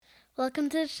Welcome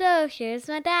to the show. Here's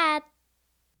my dad.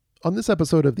 On this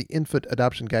episode of the Infant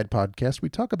Adoption Guide podcast, we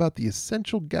talk about the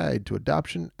essential guide to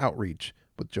adoption outreach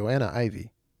with Joanna Ivy.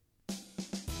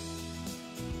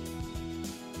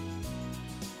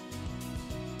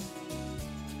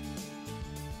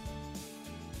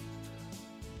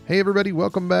 Hey everybody,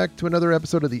 welcome back to another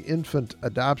episode of the Infant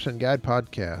Adoption Guide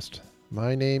podcast.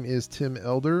 My name is Tim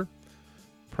Elder,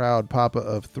 proud papa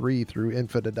of 3 through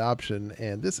infant adoption,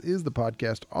 and this is the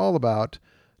podcast all about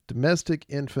domestic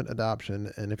infant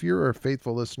adoption. And if you're a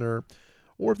faithful listener,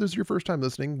 or if this is your first time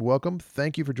listening, welcome.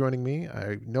 Thank you for joining me.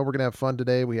 I know we're going to have fun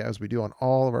today, as we do on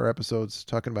all of our episodes,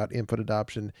 talking about infant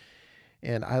adoption.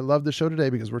 And I love the show today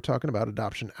because we're talking about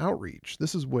adoption outreach.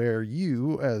 This is where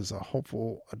you, as a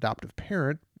hopeful adoptive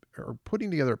parent, are putting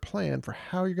together a plan for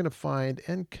how you're going to find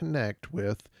and connect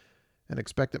with an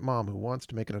expectant mom who wants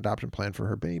to make an adoption plan for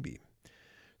her baby.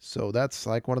 So that's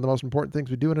like one of the most important things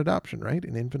we do in adoption, right?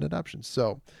 In infant adoption.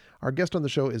 So our guest on the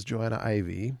show is Joanna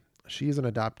Ivy. She is an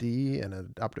adoptee and an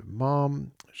adoptive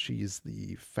mom. She's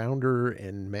the founder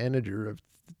and manager of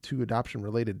 2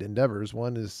 adoption-related endeavors.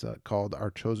 One is called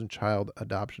Our Chosen Child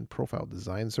Adoption Profile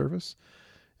Design Service,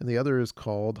 and the other is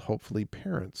called Hopefully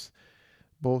Parents.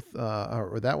 Both,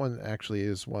 or that one actually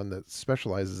is one that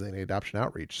specializes in adoption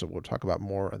outreach. So we'll talk about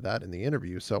more of that in the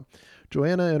interview. So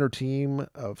Joanna and her team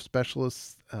of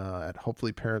specialists at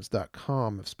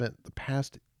hopefullyparents.com have spent the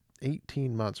past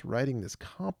 18 months writing this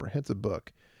comprehensive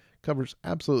book. Covers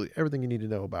absolutely everything you need to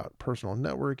know about personal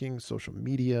networking, social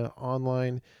media,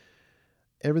 online,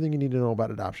 everything you need to know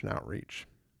about adoption outreach.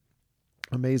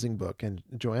 Amazing book. And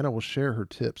Joanna will share her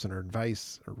tips and her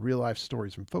advice, her real life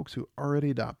stories from folks who already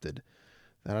adopted.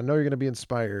 And I know you're going to be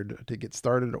inspired to get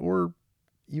started or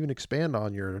even expand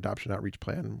on your adoption outreach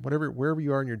plan. Wherever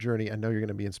you are in your journey, I know you're going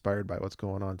to be inspired by what's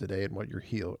going on today and what you're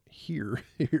here.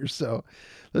 So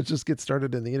let's just get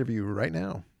started in the interview right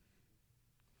now.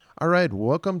 All right.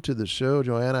 Welcome to the show,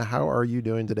 Joanna. How are you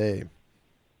doing today?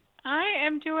 I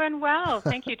am doing well.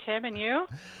 Thank you, Tim. And you?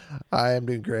 I am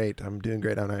doing great. I'm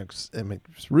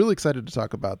really excited to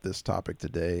talk about this topic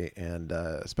today, and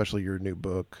especially your new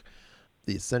book,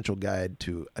 The Essential Guide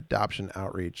to Adoption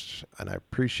Outreach. And I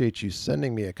appreciate you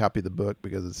sending me a copy of the book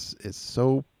because it's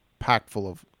so packed full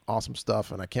of awesome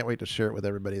stuff, and I can't wait to share it with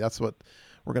everybody. That's what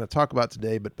we're going to talk about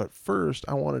today. But first,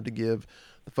 I wanted to give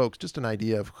the folks just an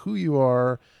idea of who you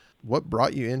are, what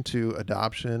brought you into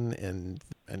adoption, and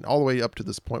all the way up to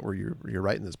this point where you're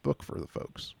writing this book for the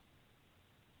folks.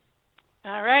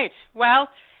 All right. Well,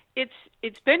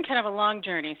 it's been kind of a long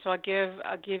journey, so I'll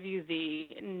give you the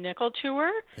nickel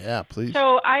tour. Yeah, please.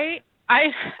 So I'm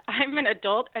an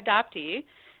adult adoptee,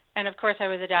 and of course I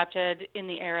was adopted in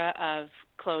the era of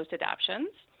closed adoptions.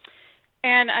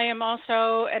 And I am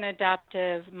also an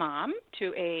adoptive mom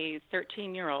to a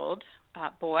 13-year-old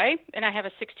boy, and I have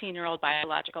a 16-year-old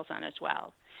biological son as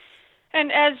well. And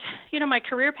as my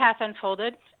career path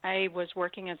unfolded, I was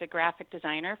working as a graphic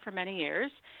designer for many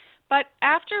years. But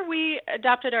after we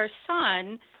adopted our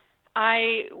son,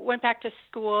 I went back to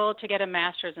school to get a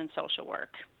master's in social work.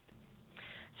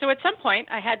 So at some point,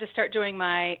 I had to start doing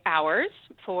my hours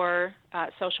for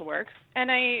social work,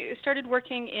 and I started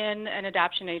working in an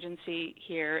adoption agency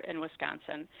here in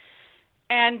Wisconsin.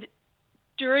 And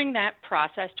during that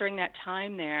process, during that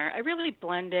time there, I really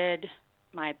blended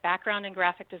my background in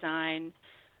graphic design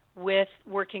with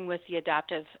working with the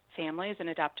adoptive families and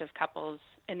adoptive couples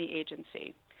in the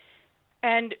agency.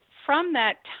 And from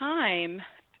that time,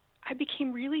 I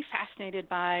became really fascinated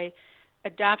by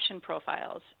adoption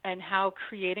profiles and how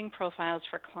creating profiles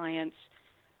for clients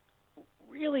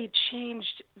really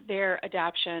changed their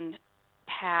adoption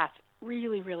path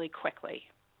really, really quickly.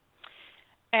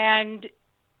 And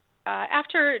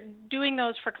after doing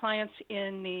those for clients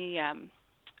in the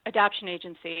adoption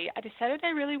agency, I decided I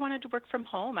really wanted to work from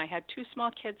home. I had 2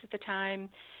 small kids at the time,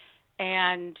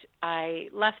 and I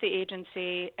left the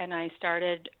agency and I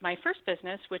started my first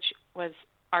business, which was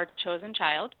Our Chosen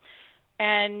Child,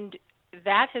 and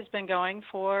that has been going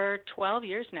for 12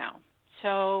 years now.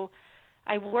 So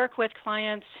I work with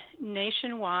clients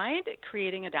nationwide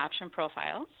creating adoption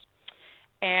profiles,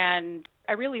 and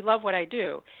I really love what I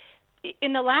do.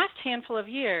 In the last handful of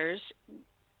years,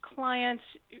 clients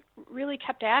really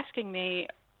kept asking me,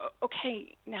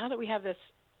 okay, now that we have this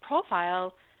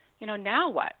profile, now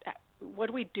what? What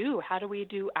do we do? How do we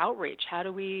do outreach? How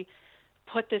do we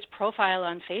put this profile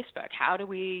on Facebook? How do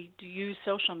we use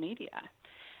social media?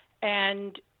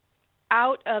 And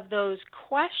out of those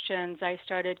questions, I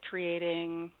started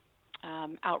creating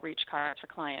outreach cards for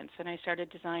clients, and I started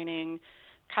designing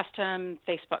custom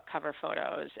Facebook cover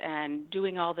photos and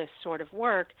doing all this sort of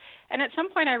work. And at some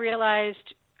point I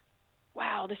realized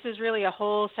wow, this is really a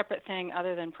whole separate thing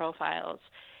other than profiles.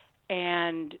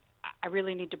 And I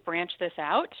really need to branch this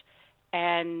out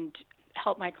and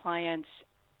help my clients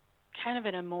kind of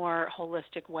in a more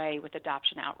holistic way with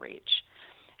adoption outreach.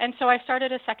 And so I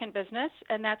started a second business,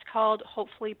 and that's called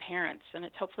Hopefully Parents, and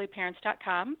it's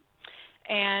hopefullyparents.com.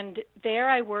 And there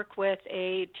I work with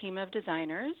a team of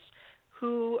designers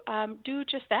who do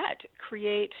just that,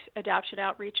 create adoption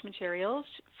outreach materials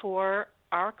for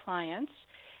our clients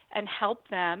and help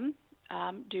them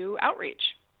do outreach.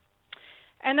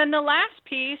 And then the last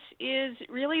piece is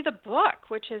really the book,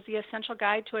 which is the Essential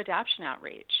Guide to Adoption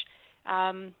Outreach.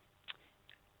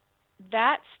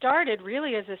 That started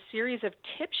really as a series of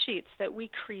tip sheets that we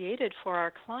created for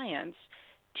our clients,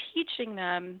 teaching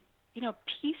them,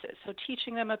 pieces. So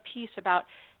teaching them a piece about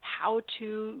how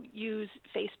to use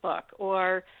Facebook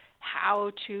or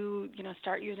how to,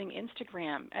 start using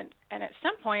Instagram. And at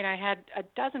some point I had a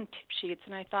dozen tip sheets,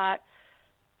 and I thought,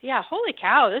 yeah, holy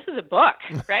cow, this is a book,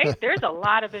 right? There's a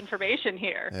lot of information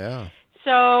here. Yeah.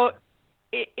 So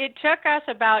it took us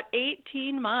about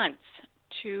 18 months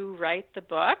to write the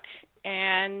book,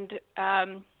 and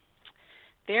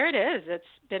there it is. It's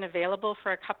been available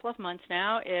for a couple of months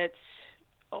now. It's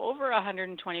over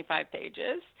 125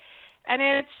 pages, and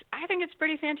I think it's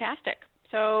pretty fantastic.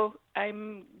 So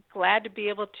I'm glad to be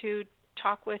able to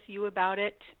talk with you about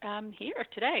it here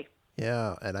today.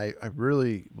 Yeah, and I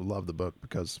really love the book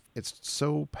because it's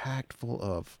so packed full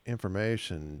of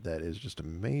information that is just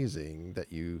amazing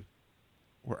that you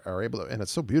are able to, and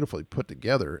it's so beautifully put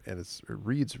together, and it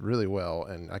reads really well.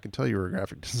 And I can tell you're a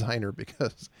graphic designer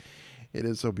because it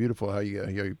is so beautiful how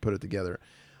you put it together.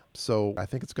 So I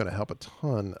think it's going to help a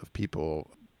ton of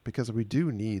people because we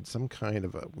do need some kind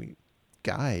of a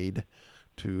guide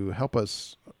to help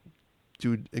us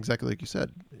do exactly like you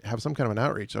said, have some kind of an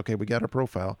outreach. Okay, we got our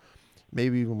profile.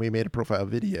 Maybe when we made a profile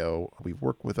video, we've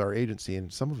worked with our agency,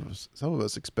 and some of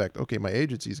us expect, okay, my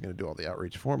agency is going to do all the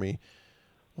outreach for me.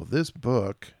 Well, this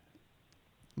book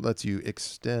lets you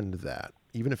extend that.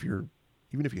 Even if you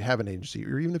have an agency,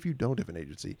 or even if you don't have an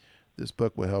agency, this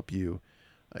book will help you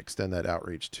extend that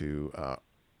outreach to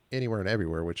anywhere and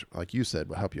everywhere, which, like you said,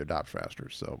 will help you adopt faster.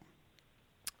 So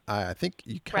I think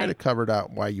you kind of covered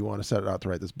out why you want to set it out to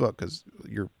write this book, because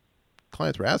your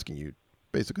clients were asking you.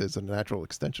 Basically, it's a natural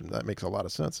extension. That makes a lot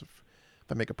of sense. If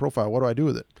I make a profile, what do I do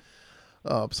with it?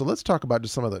 So let's talk about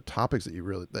just some of the topics that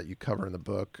you cover in the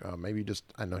book. Maybe just,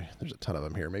 I know there's a ton of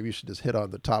them here. Maybe you should just hit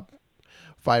on the top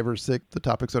 5 or 6, the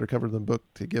topics that are covered in the book,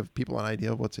 to give people an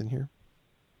idea of what's in here.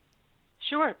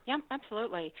 Sure. Yeah,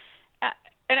 absolutely.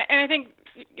 And I think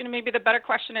maybe the better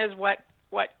question is what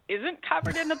isn't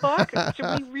covered in the book.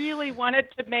 So we really wanted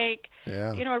to make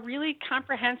a really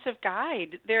comprehensive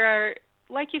guide. There are,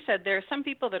 like you said, there are some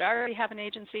people that already have an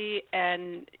agency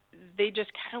and they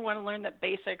just kind of want to learn the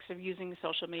basics of using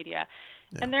social media.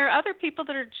 Yeah. And there are other people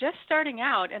that are just starting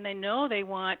out and they know they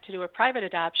want to do a private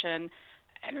adoption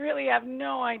and really have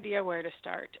no idea where to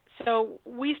start. So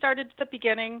we started at the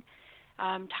beginning,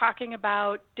 talking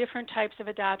about different types of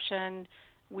adoption.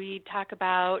 We talk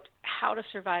about how to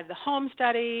survive the home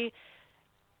study.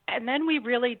 And then we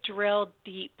really drilled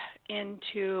deep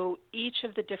into each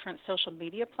of the different social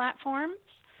media platforms.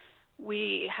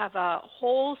 We have a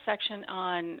whole section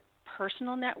on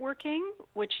personal networking,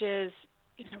 which is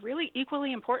really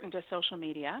equally important to social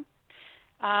media.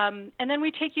 And then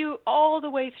we take you all the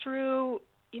way through,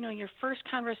 your first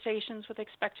conversations with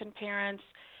expectant parents,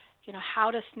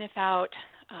 how to sniff out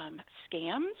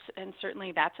scams, and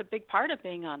certainly that's a big part of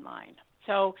being online.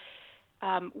 So,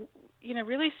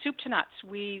 really soup to nuts.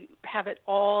 We have it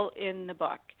all in the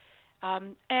book.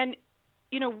 And,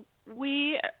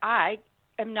 I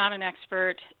am not an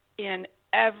expert in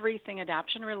everything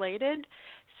adoption related.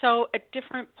 So at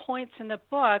different points in the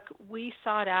book, we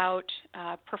sought out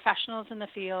professionals in the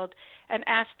field and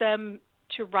asked them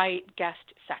to write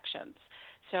guest sections.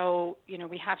 So,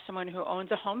 we have someone who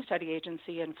owns a home study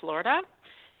agency in Florida,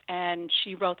 and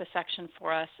she wrote the section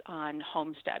for us on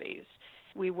home studies.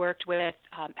 We worked with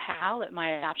Hal at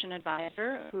My Adoption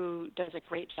Advisor, who does a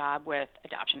great job with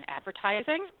adoption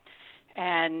advertising,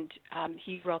 and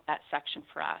he wrote that section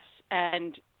for us.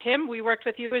 And Tim, we worked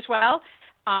with you as well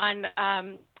on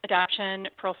adoption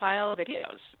profile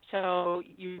videos. So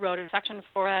you wrote a section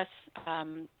for us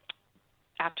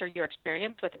after your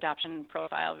experience with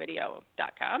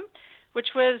adoptionprofilevideo.com,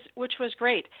 which was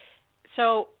great.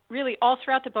 So really all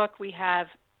throughout the book, we have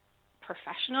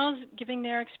professionals giving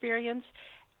their experience,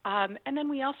 and then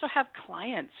we also have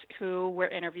clients who were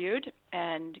interviewed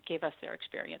and gave us their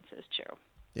experiences too.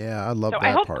 Yeah, I love So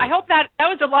that part. I hope that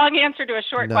was a long answer to a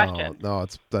short question. No,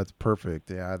 that's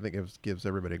perfect. Yeah, I think it gives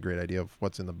everybody a great idea of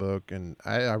what's in the book, and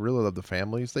I really love the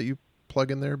families that you plug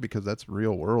in there because that's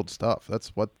real world stuff.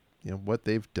 That's what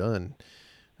they've done,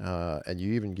 and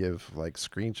you even give like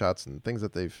screenshots and things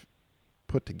that they've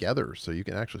put together, so you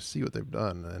can actually see what they've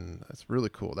done, and that's really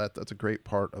cool. That's a great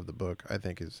part of the book, I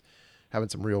think, is having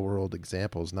some real world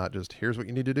examples, not just here's what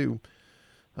you need to do.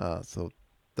 So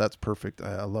that's perfect.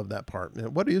 I love that part.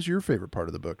 And what is your favorite part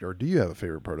of the book, or do you have a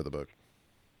favorite part of the book?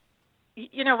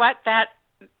 You know what?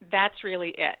 That's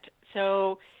really it.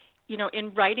 So,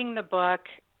 in writing the book,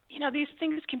 these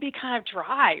things can be kind of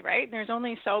dry, right? There's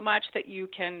only so much that you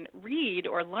can read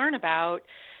or learn about.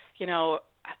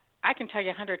 I can tell you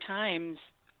 100 times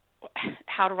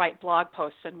how to write blog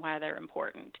posts and why they're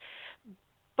important.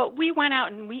 But we went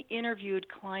out and we interviewed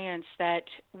clients that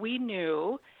we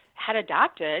knew had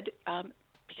adopted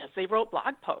because they wrote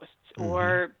blog posts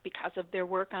or because of their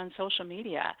work on social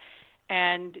media.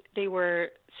 And they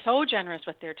were so generous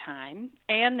with their time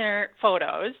and their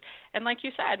photos. And like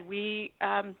you said, we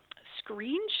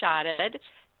screenshotted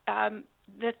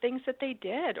the things that they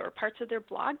did or parts of their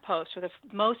blog posts or the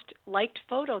most liked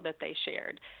photo that they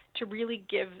shared to really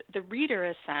give the reader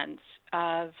a sense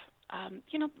of,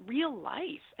 real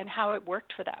life and how it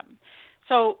worked for them.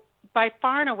 So by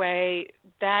far and away,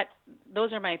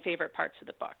 those are my favorite parts of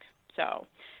the book. So,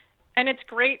 and it's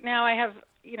great now I have,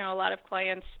 a lot of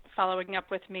clients following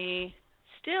up with me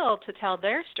still to tell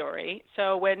their story.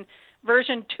 So when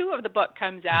version 2 of the book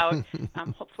comes out,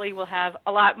 hopefully we'll have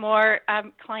a lot more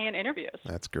client interviews.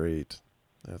 That's great.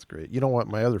 That's great. You know what?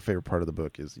 My other favorite part of the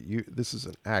book is this is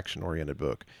an action-oriented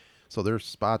book. So there's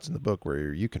spots in the book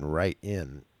where you can write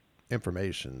in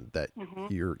information that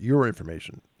your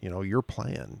information, your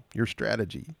plan, your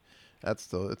strategy.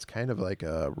 It's kind of like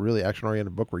a really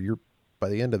action-oriented book where by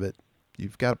the end of it,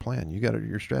 you've got a plan. You got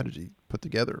your strategy put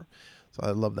together. So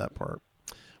I love that part.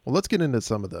 Well, let's get into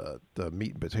some of the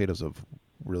meat and potatoes of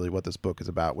really what this book is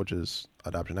about, which is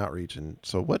adoption outreach. And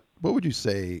so what would you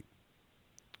say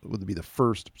would be the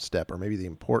first step or maybe the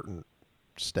important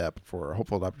step for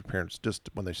hopeful adoptive parents just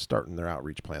when they start in their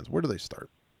outreach plans? Where do they start?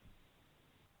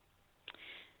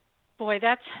 Boy,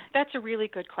 that's a really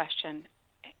good question.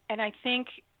 And I think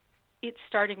it's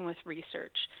starting with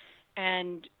research.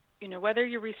 And, whether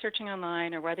you're researching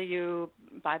online or whether you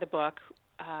buy the book,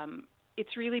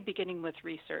 it's really beginning with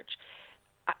research.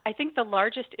 I think the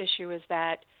largest issue is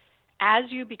that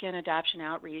as you begin adoption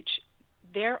outreach,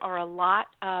 there are a lot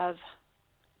of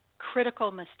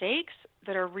critical mistakes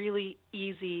that are really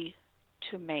easy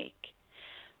to make.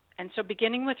 And so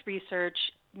beginning with research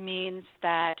means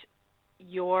that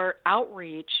your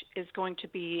outreach is going to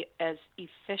be as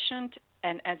efficient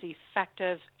and as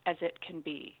effective as it can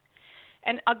be.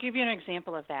 And I'll give you an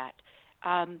example of that.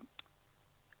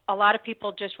 A lot of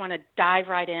people just want to dive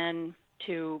right in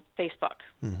to Facebook,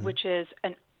 which is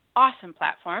an awesome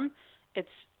platform. It's,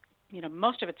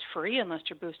 most of it's free unless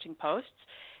you're boosting posts.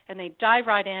 And they dive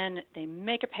right in, they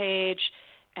make a page,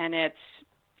 and it's,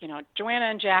 Joanna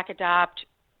and Jack adopt,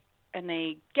 and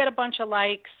they get a bunch of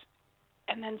likes.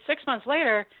 And then 6 months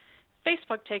later,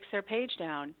 Facebook takes their page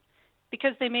down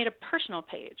because they made a personal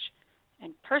page.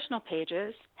 And personal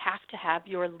pages have to have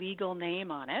your legal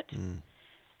name on it.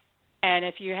 And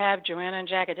if you have Joanna and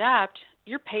Jack Adopt,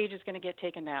 your page is going to get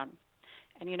taken down.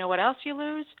 And you know what else you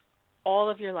lose? All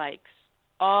of your likes,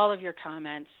 all of your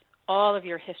comments, all of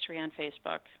your history on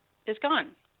Facebook is gone.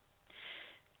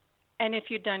 And if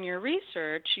you'd done your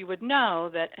research, you would know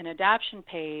that an adoption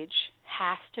page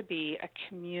has to be a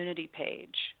community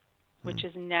page, which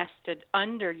is nested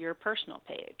under your personal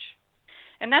page.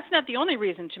 And that's not the only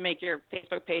reason to make your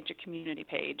Facebook page a community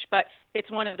page, but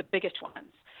it's one of the biggest ones.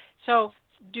 So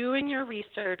doing your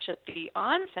research at the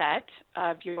onset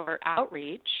of your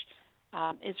outreach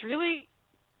is really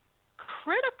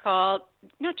critical,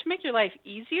 to make your life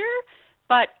easier,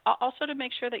 but also to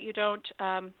make sure that you don't,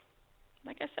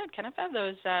 like I said, kind of have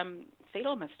those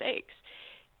fatal mistakes.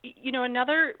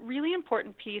 Another really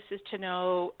important piece is to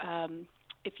know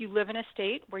if you live in a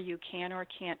state where you can or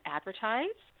can't advertise,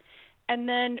 and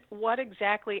then what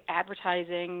exactly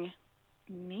advertising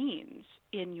means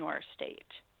in your state.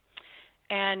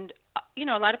 And,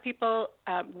 a lot of people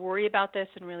worry about this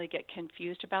and really get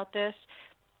confused about this.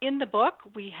 In the book,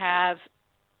 we have,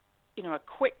 a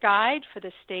quick guide for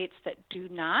the states that do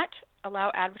not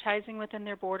allow advertising within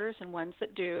their borders and ones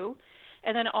that do.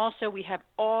 And then also we have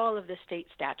all of the state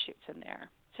statutes in there.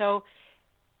 So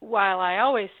while I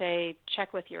always say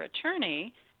check with your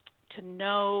attorney to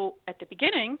know at the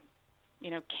beginning,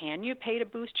 can you pay to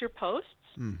boost your posts?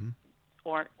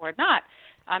 or not.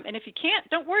 And if you can't,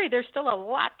 don't worry. There's still a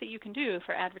lot that you can do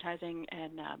for advertising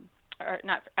and or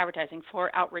not advertising, for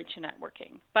outreach and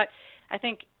networking. But I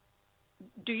think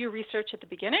do your research at the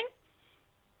beginning.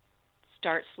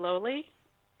 Start slowly,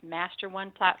 master one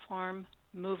platform,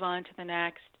 move on to the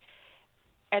next.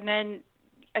 And then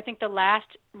I think the last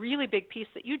really big piece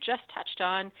that you just touched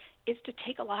on is to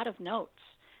take a lot of notes.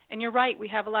 And you're right, we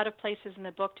have a lot of places in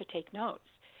the book to take notes,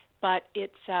 but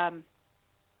it's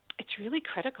really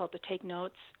critical to take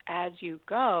notes as you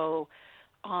go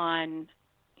on,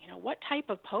 what type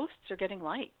of posts are getting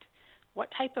liked, what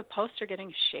type of posts are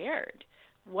getting shared,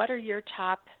 what are your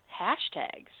top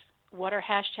hashtags, what are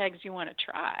hashtags you want to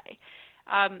try.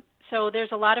 So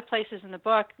there's a lot of places in the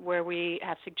book where we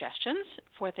have suggestions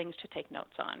for things to take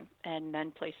notes on, and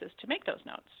then places to make those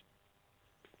notes.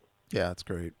 Yeah, that's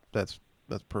great. That's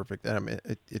perfect. And I mean,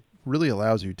 it really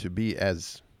allows you to be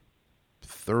as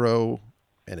thorough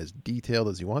and as detailed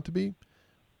as you want to be,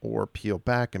 or peel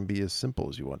back and be as simple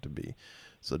as you want to be.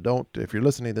 So if you're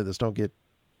listening to this, don't get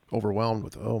overwhelmed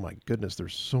with, oh my goodness,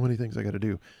 there's so many things I got to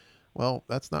do. Well,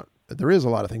 there is a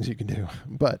lot of things you can do,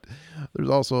 but there's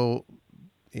also,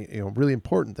 really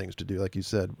important things to do, like you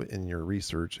said, in your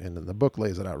research, and then the book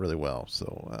lays it out really well.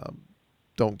 So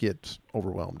don't get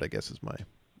overwhelmed, I guess, is my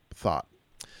thought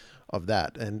of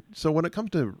that. And so when it comes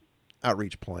to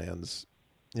outreach plans,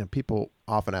 people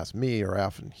often ask me, or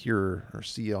often hear or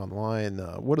see online,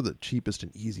 what are the cheapest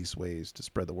and easiest ways to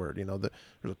spread the word?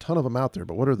 There's a ton of them out there,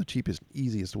 but what are the cheapest and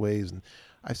easiest ways? And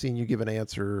I've seen you give an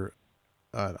answer.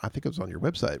 I think it was on your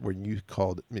website where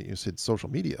you said social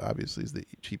media obviously is the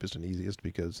cheapest and easiest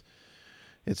because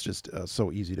it's just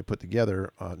so easy to put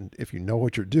together if you know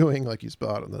what you're doing, like you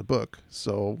spell out in the book.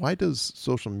 So why does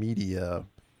social media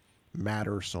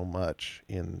matter so much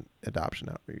in adoption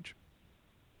outreach?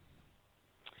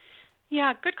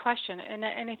 Yeah, good question. And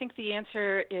I think the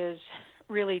answer is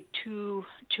really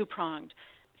two-pronged.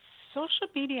 Social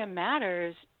media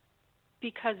matters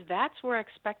because that's where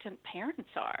expectant parents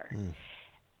are.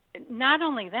 Not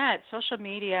only that, social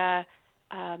media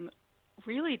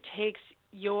really takes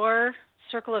your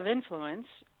circle of influence,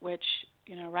 which,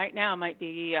 right now might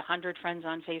be 100 friends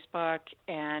on Facebook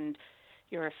and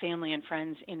your family and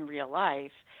friends in real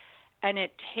life, and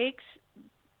it takes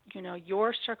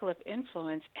your circle of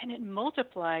influence, and it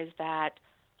multiplies that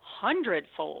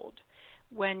 100-fold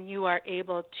when you are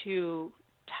able to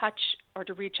touch or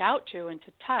to reach out to and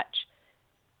to touch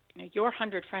your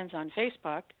 100 friends on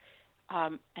Facebook,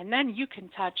 and then you can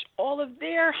touch all of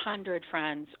their 100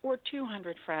 friends or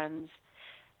 200 friends,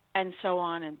 and so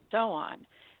on and so on.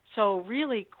 So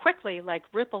really quickly, like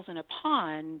ripples in a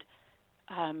pond,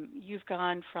 you've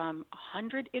gone from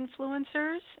 100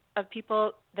 influencers of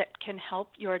people that can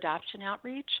help your adoption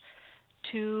outreach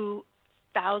to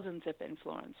thousands of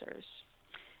influencers.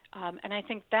 And I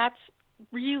think that's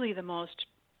really the most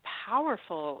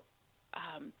powerful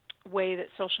way that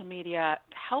social media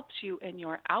helps you in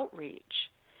your outreach.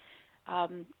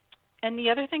 And the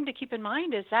other thing to keep in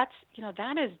mind is that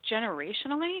is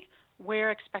generationally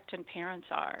where expectant parents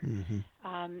are.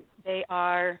 Mm-hmm. They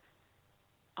are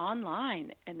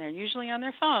online, and they're usually on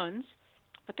their phones,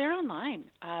 but they're online.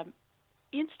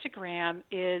 Instagram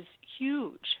is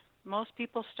huge. Most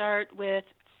people start with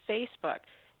Facebook.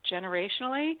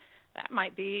 Generationally, that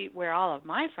might be where all of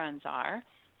my friends are,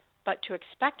 but to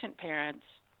expectant parents,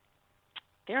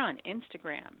 they're on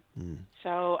Instagram.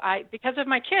 So because of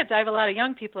my kids, I have a lot of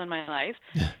young people in my life,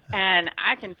 and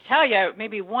I can tell you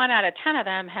maybe 1 out of 10 of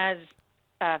them has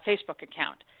a Facebook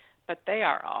account, but they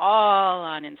are all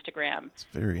on Instagram. It's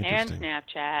very interesting. And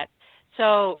Snapchat.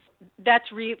 So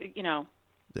that's really,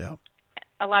 yeah.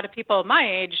 A lot of people my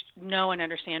age know and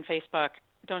understand Facebook,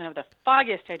 don't have the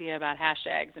foggiest idea about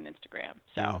hashtags and Instagram.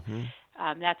 So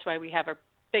that's why we have a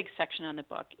big section on the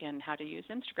book in how to use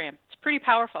Instagram. It's pretty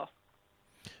powerful.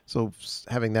 So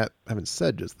having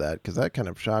said just that, because that kind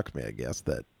of shocked me, I guess,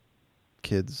 that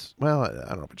kids, well, I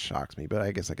don't know if it shocks me, but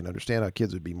I guess I can understand how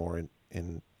kids would be more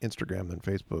in Instagram than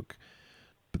Facebook.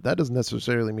 But that doesn't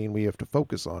necessarily mean we have to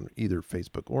focus on either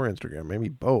Facebook or Instagram, maybe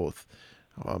both.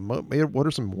 What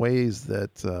are some ways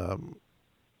that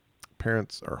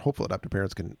parents or hopeful adoptive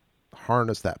parents can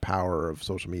harness that power of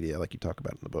social media like you talk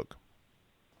about in the book?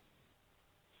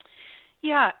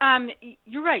 Yeah,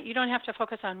 you're right. You don't have to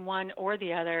focus on one or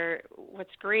the other.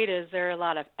 What's great is there are a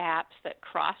lot of apps that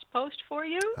cross-post for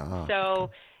you. So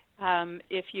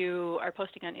if you are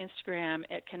posting on Instagram,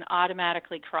 it can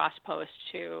automatically cross-post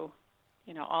to,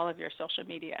 all of your social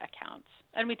media accounts.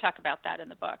 And we talk about that in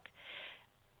the book.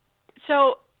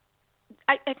 So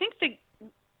I think the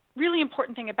really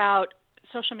important thing about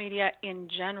social media in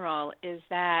general is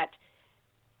that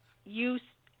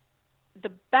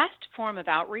the best form of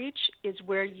outreach is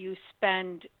where you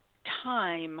spend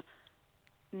time,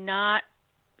 not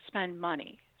spend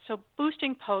money. So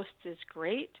boosting posts is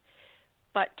great,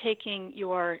 but taking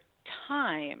your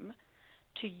time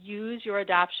to use your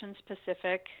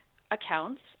adoption-specific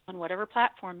accounts on whatever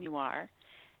platform you are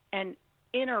and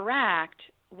interact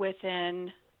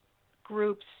within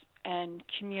groups and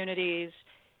communities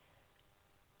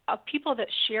of people that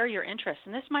share your interests.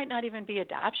 And this might not even be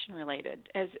adoption related.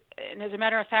 And as a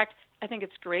matter of fact, I think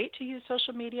it's great to use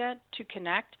social media to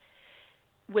connect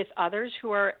with others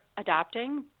who are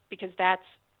adopting, because that's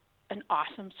an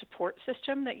awesome support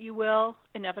system that you will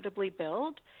inevitably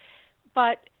build.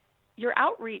 But your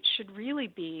outreach should really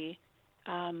be,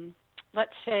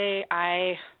 let's say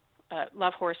I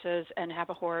love horses and have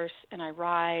a horse and I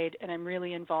ride and I'm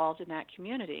really involved in that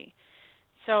community.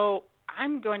 So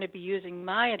I'm going to be using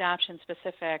my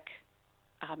adoption-specific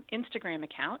Instagram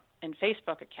account and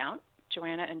Facebook account,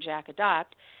 Joanna and Jack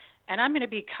Adopt, and I'm going to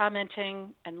be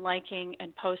commenting and liking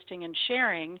and posting and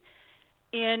sharing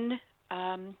in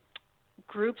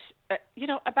groups,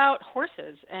 about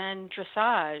horses and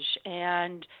dressage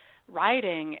and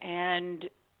riding and,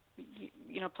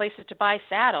 places to buy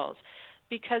saddles,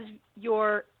 because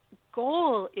your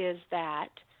goal is that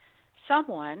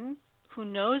someone who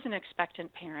knows an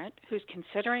expectant parent who's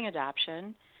considering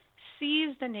adoption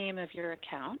sees the name of your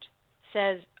account,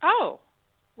 says, oh,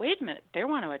 wait a minute, they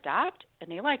want to adopt and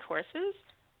they like horses?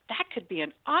 That could be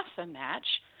an awesome match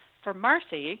for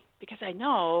Marcy, because I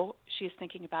know she's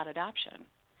thinking about adoption.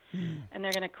 And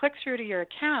they're going to click through to your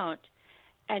account,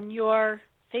 and your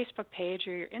Facebook page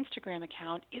or your Instagram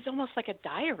account is almost like a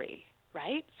diary,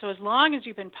 right? So as long as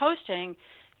you've been posting,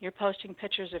 you're posting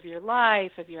pictures of your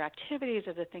life, of your activities,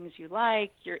 of the things you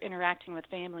like, you're interacting with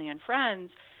family and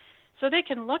friends, so they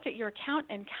can look at your account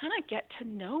and kind of get to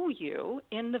know you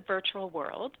in the virtual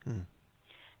world.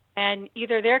 And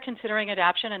either they're considering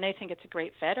adoption and they think it's a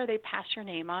great fit, or they pass your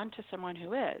name on to someone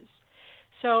who is.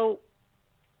 So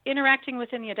interacting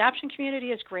within the adoption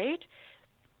community is great,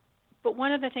 but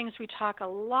one of the things we talk a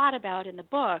lot about in the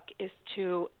book is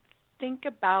to think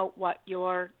about what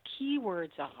your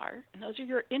keywords are, and those are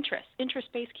your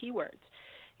interest-based keywords.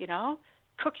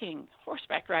 Cooking,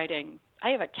 horseback riding, I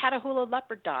have a Catahoula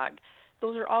leopard dog.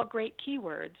 Those are all great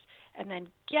keywords. And then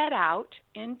get out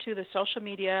into the social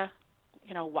media,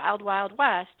 wild, wild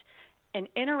west, and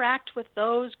interact with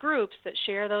those groups that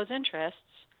share those interests.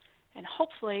 And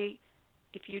hopefully,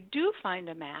 if you do find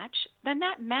a match, then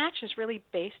that match is really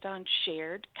based on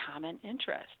shared common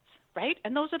interests, right?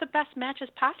 And those are the best matches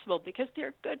possible because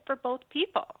they're good for both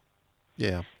people.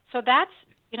 Yeah. So that's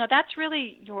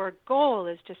really your goal,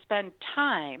 is to spend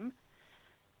time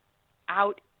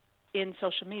out in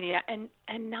social media and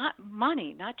not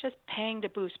money, not just paying to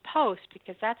boost posts,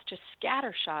 because that's just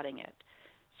scattershotting it.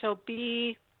 So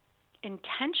be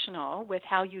intentional with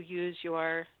how you use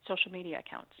your social media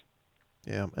accounts.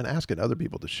 Yeah, and asking other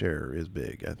people to share is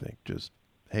big, I think. Just,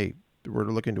 hey, we're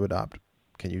looking to adopt.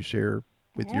 Can you share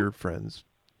with your friends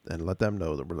and let them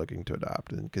know that we're looking to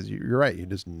adopt? And because you're right, you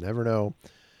just never know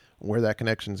where that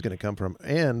connection is going to come from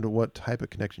and what type of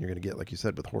connection you're going to get, like you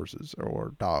said, with horses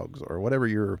or dogs or whatever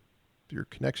your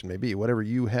connection may be. Whatever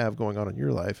you have going on in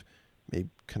your life may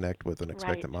connect with an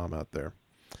expectant mom out there.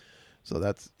 So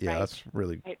that's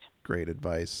really great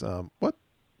advice. What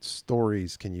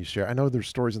stories can you share? I know there's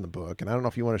stories in the book, and I don't know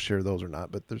if you want to share those or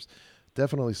not, but there's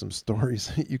definitely some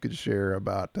stories that you could share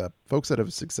about folks that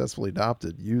have successfully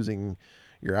adopted using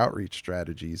your outreach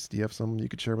strategies. Do you have some you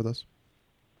could share with us?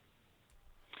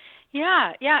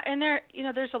 Yeah, and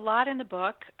there's a lot in the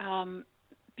book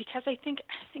because I think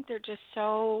they're just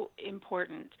so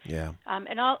important. Yeah.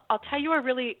 And I'll tell you a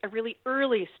really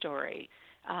early story.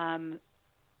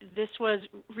 This was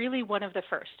really one of the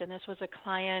first, and this was a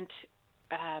client,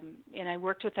 and I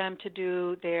worked with them to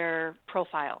do their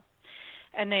profile.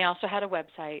 And they also had a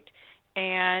website.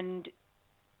 And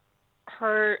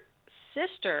her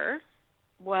sister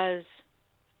was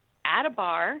at a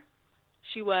bar.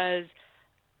 She was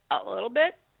a little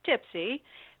bit tipsy,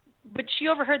 but she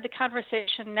overheard the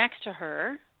conversation next to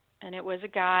her, and it was a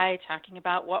guy talking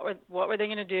about what were they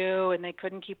going to do, and they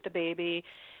couldn't keep the baby.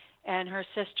 And her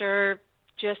sister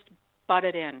just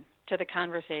butted in to the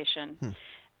conversation.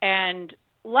 And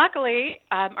luckily,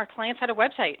 our clients had a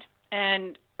website,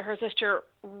 and her sister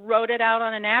wrote it out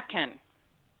on a napkin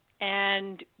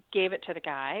and gave it to the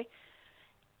guy.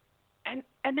 And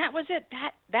that was it.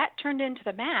 That turned into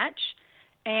the match,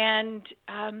 and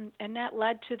that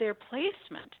led to their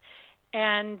placement.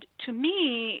 And to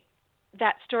me,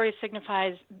 that story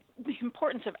signifies the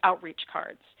importance of outreach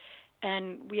cards.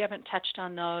 And we haven't touched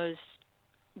on those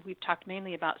we've talked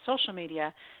mainly about social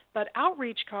media, but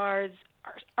outreach cards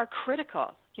are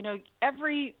critical.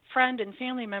 Every friend and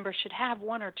family member should have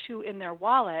one or two in their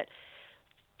wallet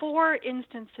for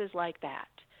instances like that,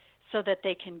 so that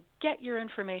they can get your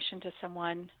information to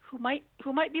someone who might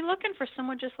be looking for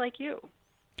someone just like you.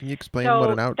 Can you explain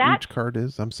what an outreach card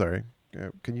is? I'm sorry.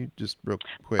 Can you just real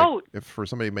quick, if for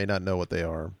somebody who may not know what they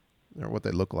are or what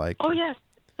they look like? Oh, yes.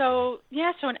 So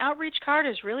an outreach card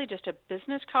is really just a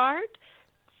business card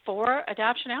for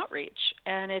adoption outreach.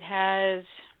 And it has,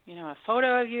 a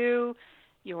photo of you,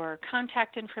 your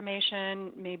contact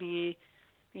information, maybe,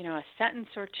 a sentence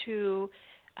or two.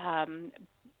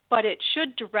 But it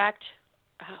should direct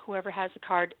whoever has the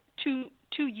card to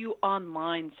you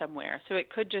online somewhere. So it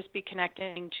could just be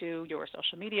connecting to your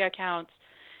social media accounts.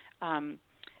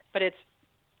 But it's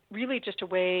really just a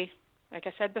way, like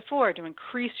I said before, to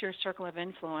increase your circle of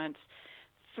influence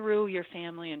through your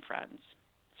family and friends.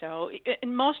 So,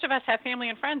 and most of us have family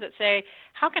and friends that say,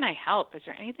 how can I help? Is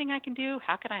there anything I can do?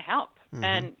 How can I help? Mm-hmm.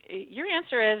 And your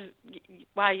answer is,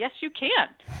 why, yes, you can.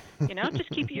 Just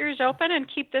keep your ears open and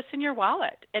keep this in your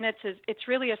wallet. And it's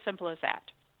really as simple as that.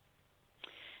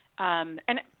 And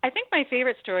I think my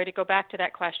favorite story, to go back to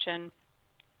that question,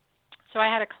 so I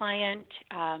had a client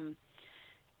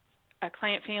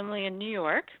family in New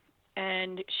York,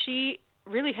 and she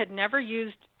really had never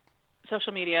used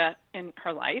social media in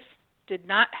her life, did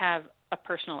not have a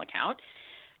personal account,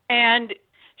 and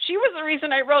she was the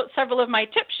reason I wrote several of my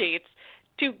tip sheets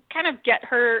to kind of get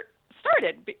her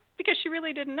started, because she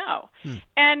really didn't know.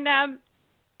 And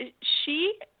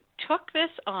she took this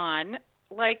on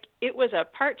like it was a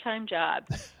part-time job.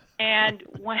 And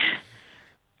when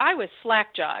I was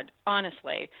slack-jawed,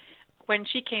 honestly, when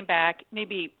she came back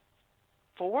maybe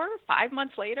 4 or 5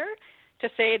 months later to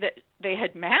say that they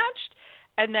had matched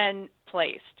and then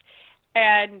placed.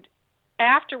 And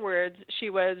afterwards, she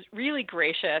was really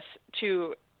gracious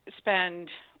to spend,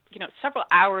 several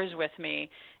hours with me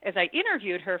as I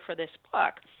interviewed her for this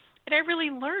book. And I really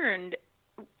learned,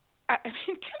 kind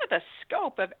of the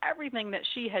scope of everything that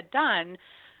she had done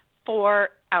for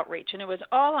outreach. And it was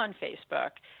all on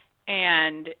Facebook.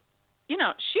 And,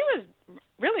 she was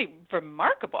really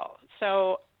remarkable.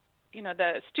 So,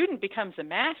 the student becomes the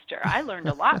master. I learned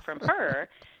a lot from her,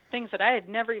 things that I had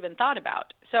never even thought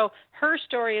about. So her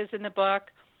story is in the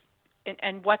book,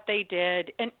 and what they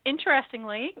did. And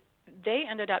interestingly, they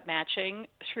ended up matching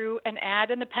through an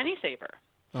ad in the Penny Saver.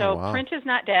 So wow. Print is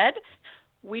not dead.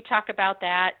 We talk about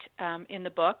that in the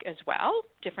book as well,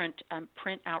 different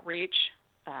print outreach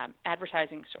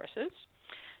advertising sources.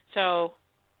 So,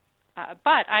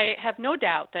 but I have no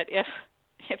doubt that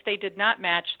if they did not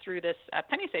match through this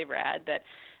Penny Saver ad, that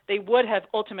they would have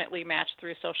ultimately matched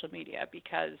through social media,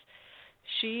 because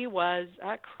she was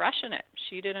crushing it.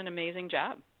 She did an amazing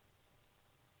job.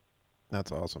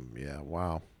 That's awesome. Yeah.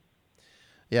 Wow.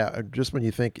 Yeah. Just when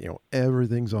you think,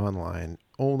 everything's online,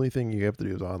 only thing you have to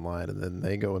do is online, and then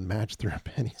they go and match through a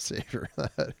Penny Saver.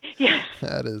 Yeah.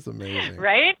 That is amazing.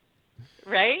 Right.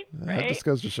 That just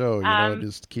goes to show,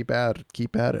 just keep at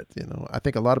it. I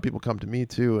think a lot of people come to me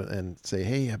too and say,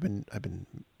 "Hey,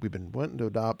 we've been wanting to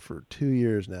adopt for 2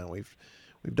 years now. We've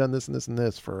done this and this and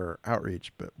this for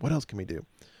outreach, but what else can we do?"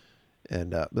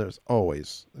 And there's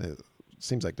always, it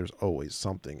seems like there's always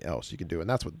something else you can do, and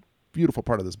that's what the beautiful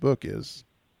part of this book is.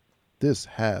 This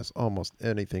has almost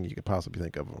anything you could possibly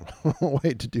think of a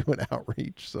way to do an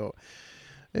outreach. So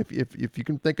if you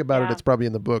can think about it, it's probably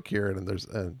in the book here, and there's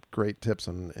great tips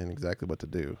on exactly what to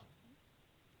do.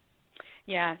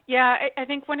 Yeah. I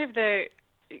think one of the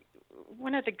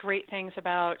great things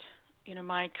about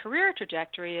my career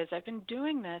trajectory is I've been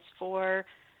doing this for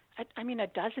a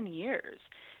dozen years,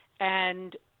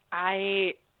 and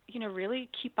I really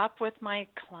keep up with my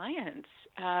clients,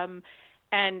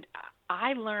 and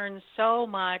I learn so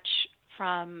much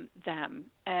from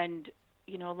them, and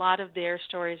a lot of their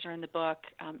stories are in the book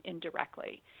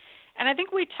indirectly. And I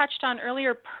think we touched on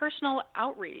earlier, personal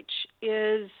outreach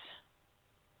is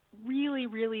really,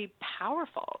 really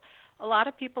powerful. A lot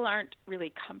of people aren't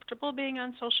really comfortable being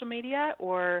on social media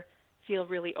or feel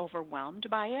really overwhelmed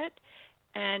by it.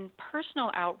 And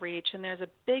personal outreach, and there's a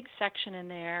big section in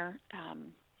there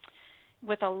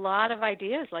with a lot of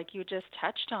ideas like you just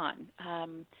touched on.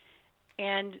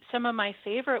 And some of my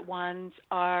favorite ones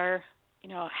are,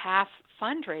 half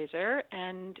fundraiser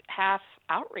and half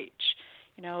outreach,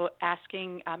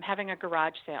 having a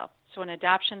garage sale. So an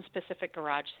adoption-specific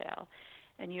garage sale.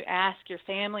 And you ask your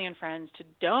family and friends to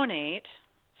donate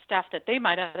stuff that they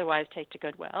might otherwise take to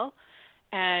Goodwill.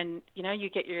 And, you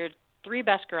get your 3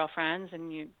 best girlfriends,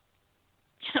 and you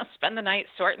spend the night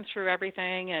sorting through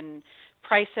everything and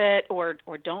price it or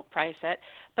don't price it.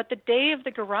 But the day of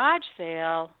the garage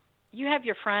sale, you have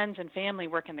your friends and family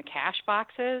working the cash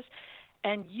boxes,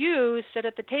 and you sit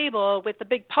at the table with the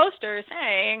big poster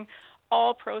saying,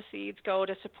 all proceeds go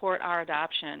to support our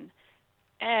adoption.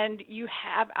 And you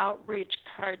have outreach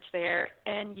cards there,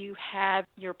 and you have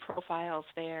your profiles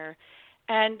there.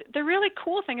 And the really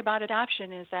cool thing about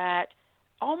adoption is that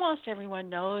almost everyone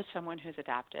knows someone who's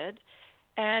adopted,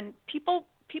 and people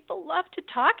love to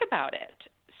talk about it.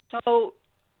 So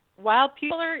while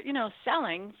people are,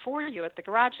 selling for you at the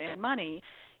garage and money,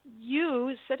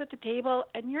 you sit at the table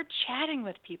and you're chatting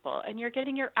with people, and you're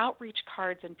getting your outreach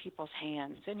cards in people's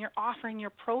hands, and you're offering your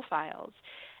profiles.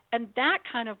 And that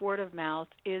kind of word of mouth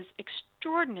is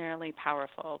extraordinarily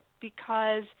powerful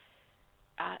because,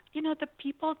 the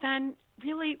people then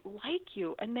really like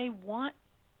you, and they want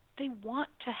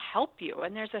to help you,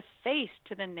 and there's a face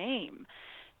to the name,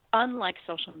 unlike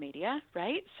social media,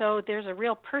 right? So there's a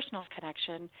real personal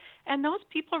connection, and those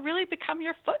people really become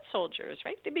your foot soldiers,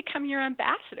 right? They become your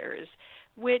ambassadors,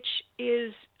 which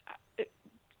is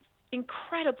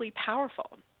incredibly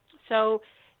powerful. So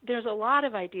there's a lot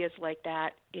of ideas like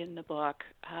that in the book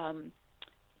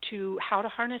to how to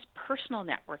harness personal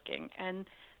networking, and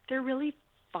they're really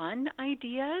fun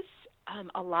ideas.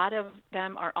 A lot of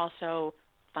them are also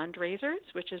fundraisers,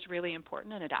 which is really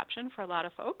important in adoption for a lot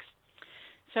of folks.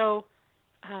 So,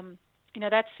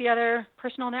 that's the other,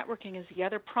 personal networking is the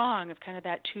other prong of kind of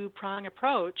that two-prong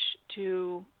approach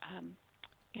to,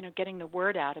 getting the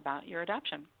word out about your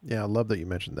adoption. Yeah, I love that you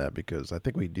mentioned that, because I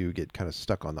think we do get kind of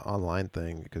stuck on the online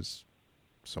thing because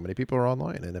so many people are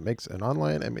online, and it makes an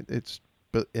online,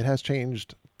 but it has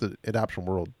changed the adoption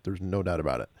world. There's no doubt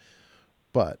about it.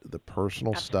 But the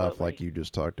personal stuff, like you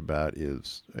just talked about,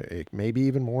 is maybe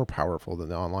even more powerful than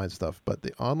the online stuff. But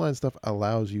the online stuff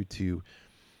allows you to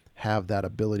have that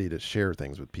ability to share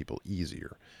things with people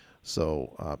easier.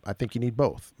 So I think you need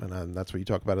both. And that's what you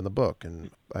talk about in the book.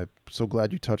 And I'm so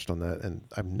glad you touched on that. And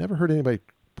I've never heard anybody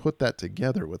put that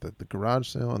together with the garage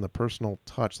sale and the personal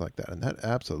touch like that. And that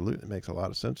absolutely makes a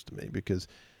lot of sense to me because,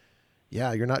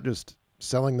 yeah, you're not just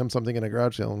selling them something in a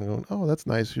garage sale and going, oh, that's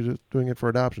nice, you're just doing it for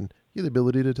adoption. You have the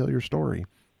ability to tell your story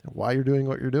and why you're doing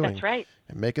what you're doing. That's right.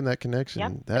 And making that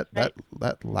connection. Yep,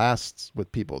 that lasts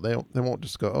with people. They won't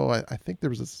just go, oh, I think there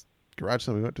was this garage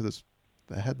sale we went to that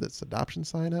had this adoption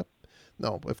sign up.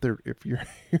 No, if you're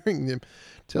hearing them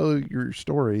tell your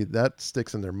story, that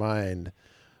sticks in their mind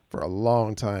for a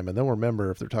long time, and they'll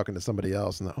remember if they're talking to somebody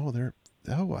else and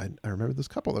I remember this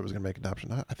couple that was going to make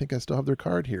adoption. I think I still have their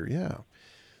card here. Yeah.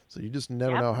 So you just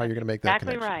never know how you're going to make that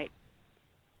connection. Exactly right.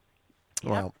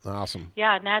 Well, awesome.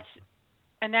 Yeah,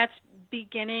 and that's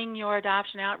beginning your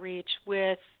adoption outreach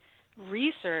with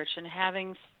research and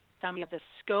having some of the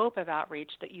scope of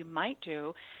outreach that you might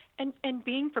do, and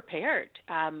being prepared.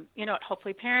 At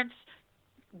Hopefully Parents,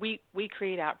 we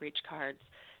create outreach cards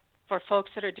for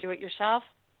folks that are do-it-yourself.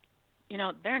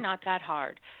 They're not that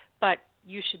hard, but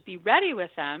you should be ready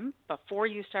with them before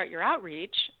you start your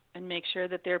outreach and make sure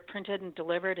that they're printed and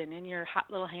delivered and in your hot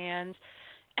little hands.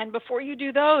 And before you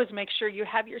do those, make sure you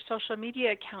have your social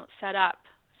media account set up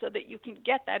so that you can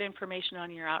get that information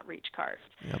on your outreach cards.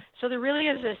 Yep. So there really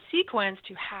is a sequence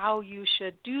to how you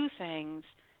should do things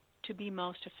to be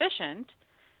most efficient.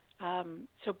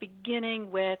 So beginning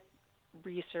with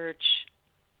research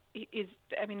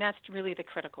that's really the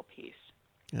critical piece.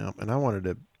 Yeah, and I wanted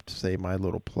to say my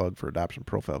little plug for adoption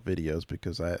profile videos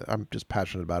because I'm just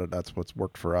passionate about it. That's what's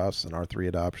worked for us and our 3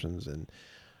 adoptions, and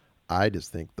I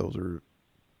just think those are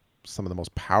some of the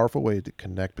most powerful ways to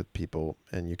connect with people,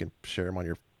 and you can share them on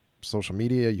your social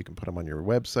media. You can put them on your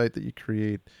website that you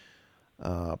create.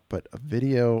 But a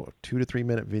video, a 2 to 3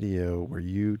 minute video where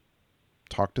you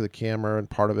talk to the camera, and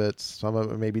part of it, some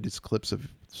of it maybe just clips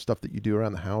of stuff that you do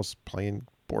around the house, playing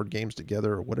board games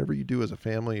together or whatever you do as a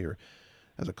family or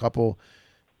as a couple,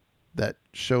 that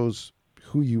shows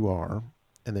who you are.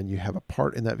 And then you have a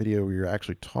part in that video where you're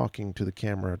actually talking to the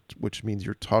camera, which means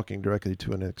you're talking directly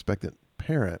to an expectant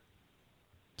parent,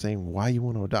 saying why you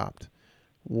want to adopt.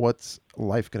 What's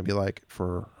life going to be like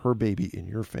for her baby in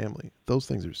your family? Those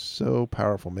things are so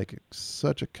powerful, making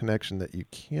such a connection that you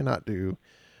cannot do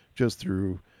just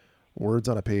through words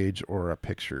on a page or a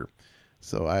picture.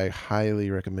 So I highly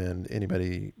recommend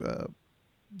anybody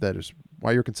that is,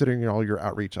 while you're considering all your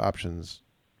outreach options,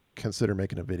 consider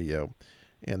making a video.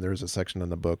 And there's a section in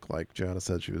the book, like Joanna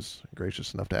said, she was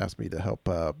gracious enough to ask me to help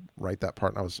write that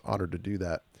part, and I was honored to do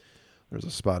that. There's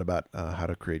a spot about how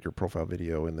to create your profile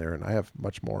video in there, and I have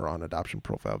much more on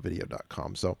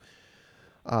adoptionprofilevideo.com. So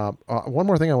One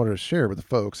more thing I wanted to share with the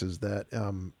folks is that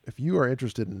if you are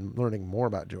interested in learning more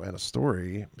about Joanna's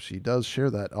story, she does share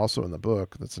that also in the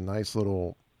book. That's a nice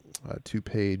little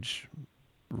 2-page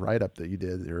write-up that you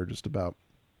did there just about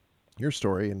your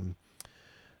story and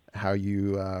how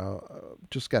you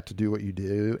just got to do what you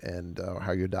do and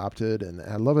how you adopted. And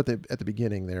I love it at the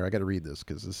beginning there. I got to read this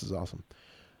because this is awesome.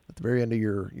 At the very end of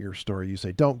your story, you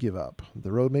say, "Don't give up.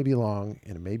 The road may be long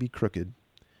and it may be crooked,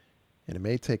 and it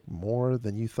may take more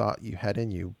than you thought you had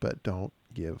in you, but don't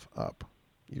give up.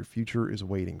 Your future is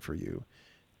waiting for you,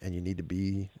 and you need to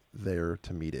be there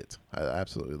to meet it." I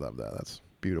absolutely love that. That's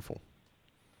beautiful.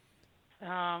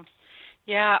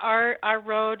 Yeah, our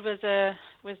road was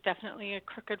definitely a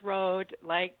crooked road,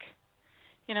 like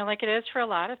it is for a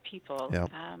lot of people. Yeah.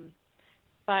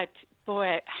 But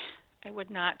boy, I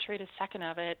would not trade a second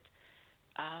of it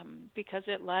because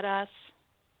it led us,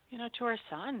 to our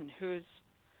son, who's,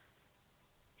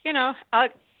 I'll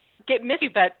miss you,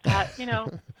 but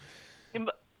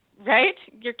right?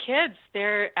 Your kids,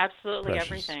 they're absolutely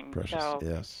everything. Precious, so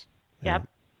yes. Yep,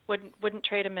 wouldn't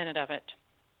trade a minute of it.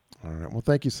 All right. Well,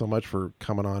 thank you so much for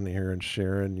coming on here and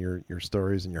sharing your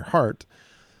stories and your heart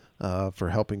for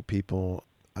helping people.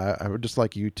 I would just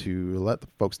like you to let the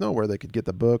folks know where they could get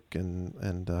the book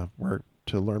and where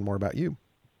to learn more about you.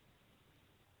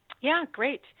 Yeah,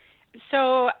 great.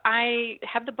 So I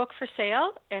have the book for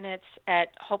sale, and it's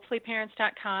at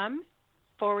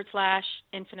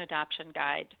hopefullyparents.com/infant adoption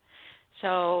guide.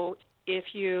 So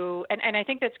if you, and I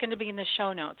think that's going to be in the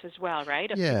show notes as well,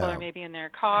 right? If people are maybe in their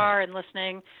car and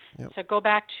listening. Yep. So go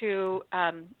back to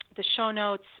the show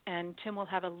notes, and Tim will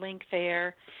have a link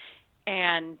there.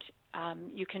 And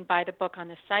you can buy the book on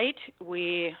the site.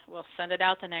 We will send it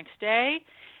out the next day.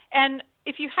 And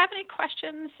if you have any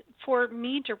questions for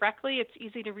me directly, it's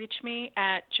easy to reach me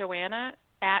at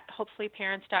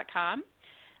Joanna@hopefullyparents.com.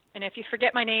 And if you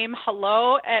forget my name,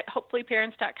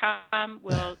 hello@hopefullyparents.com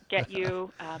will get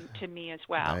you to me as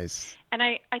well. Nice. And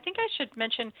I think I should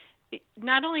mention,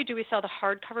 not only do we sell the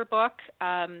hardcover book,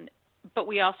 but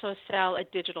we also sell a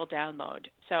digital download.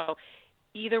 So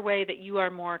either way that you are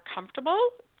more comfortable,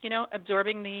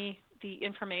 absorbing the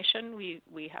information, we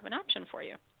have an option for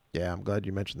you. Yeah, I'm glad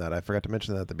you mentioned that. I forgot to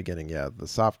mention that at the beginning. Yeah, the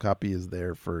soft copy is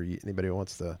there for anybody who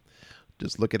wants to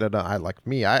just look at it. I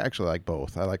actually like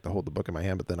both. I like to hold the book in my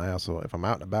hand, but then I also, if I'm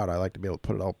out and about, I like to be able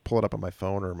to pull it up on my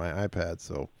phone or my iPad.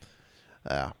 So,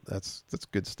 that's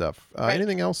good stuff. Right.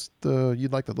 Anything else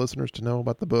you'd like the listeners to know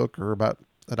about the book or about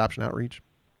Adoption Outreach?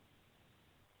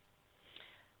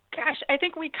 Gosh, I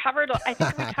think we covered a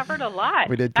lot.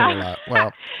 We did cover a lot.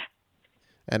 Well,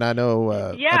 and I know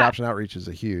Adoption Outreach is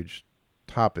a huge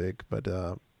topic, but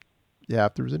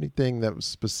if there was anything that was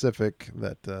specific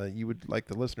that you would like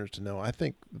the listeners to know, I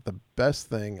think the best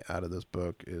thing out of this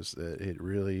book is that it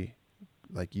really,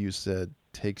 like you said,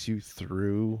 takes you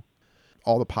through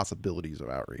all the possibilities of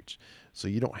outreach. So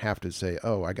you don't have to say,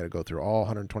 "Oh, I got to go through all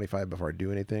 125 before I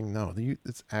do anything." No,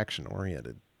 it's action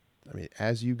oriented. I mean,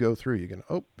 as you go through, you can,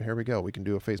 here we go. We can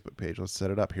do a Facebook page. Let's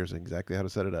set it up. Here's exactly how to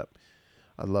set it up.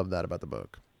 I love that about the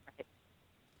book.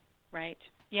 Right.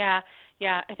 Yeah.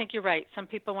 I think you're right. Some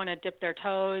people want to dip their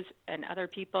toes, and other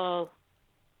people,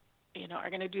 are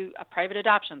going to do a private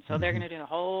adoption. So they're going to do the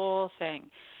whole thing.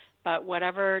 But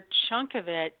whatever chunk of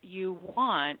it you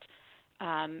want,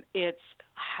 it's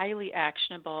highly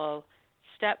actionable,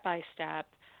 step by step.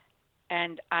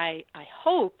 And I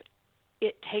hope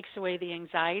it takes away the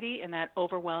anxiety and that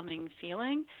overwhelming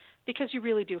feeling, because you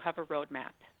really do have a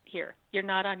roadmap here. You're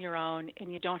not on your own,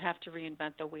 and you don't have to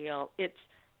reinvent the wheel. It's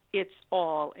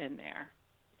all in there.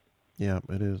 Yeah,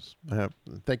 it is.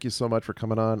 Thank you so much for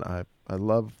coming on. I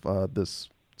love this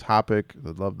topic. I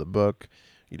love the book.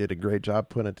 You did a great job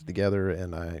putting it together.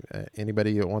 And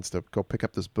anybody that wants to go pick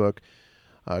up this book,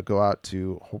 go out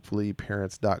to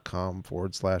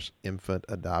hopefullyparents.com/infant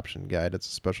adoption guide. It's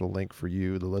a special link for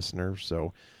you, the listener,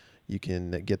 so you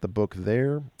can get the book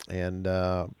there. And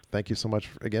thank you so much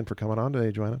again for coming on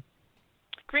today, Joanna.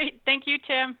 Great. Thank you,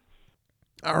 Tim.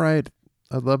 All right.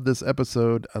 I love this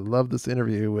episode. I love this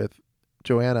interview with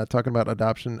Joanna talking about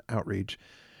adoption outreach.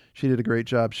 She did a great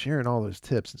job sharing all those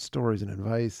tips and stories and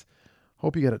advice.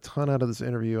 Hope you got a ton out of this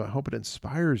interview. I hope it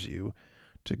inspires you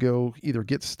to go either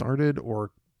get started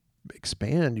or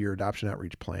expand your adoption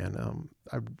outreach plan.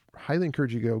 I highly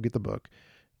encourage you to go get the book,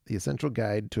 The Essential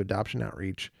Guide to Adoption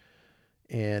Outreach.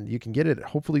 And you can get it at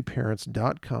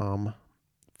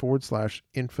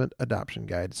hopefullyparents.com/infant adoption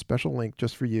guide. Special link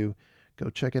just for you. Go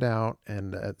check it out.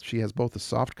 And she has both the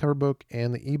soft cover book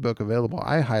and the ebook available.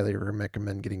 I highly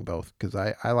recommend getting both because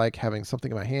I like having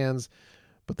something in my hands.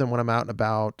 But then when I'm out and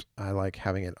about, I like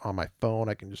having it on my phone.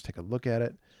 I can just take a look at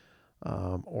it.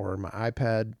 or my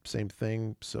iPad, same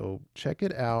thing. So check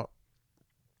it out.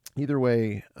 Either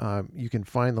way, you can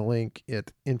find the link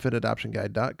at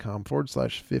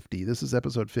infantadoptionguide.com/50. This is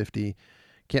episode 50.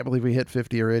 Can't believe we hit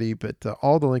 50 already, but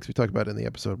all the links we talk about in the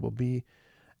episode will be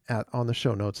on the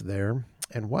show notes there.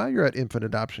 And while you're at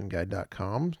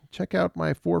infantadoptionguide.com, check out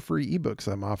my 4 free ebooks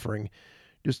I'm offering.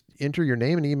 Just enter your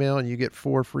name and email, and you get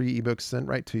 4 free ebooks sent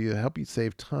right to you to help you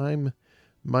save time,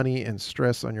 money, and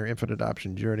stress on your infant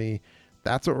adoption journey.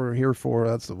 That's what we're here for.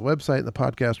 That's the website and the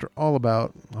podcast are all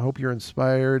about. I hope you're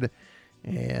inspired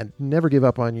and never give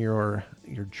up on your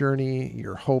journey,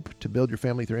 your hope to build your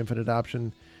family through infant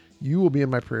adoption. You will be in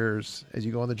my prayers as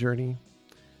you go on the journey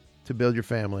to build your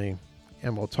family.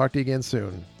 And we'll talk to you again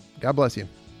soon. God bless you.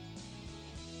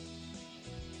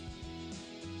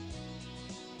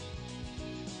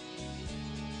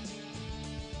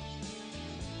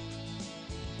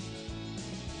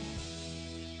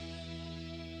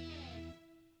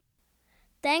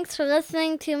 Thanks for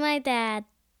listening to my dad.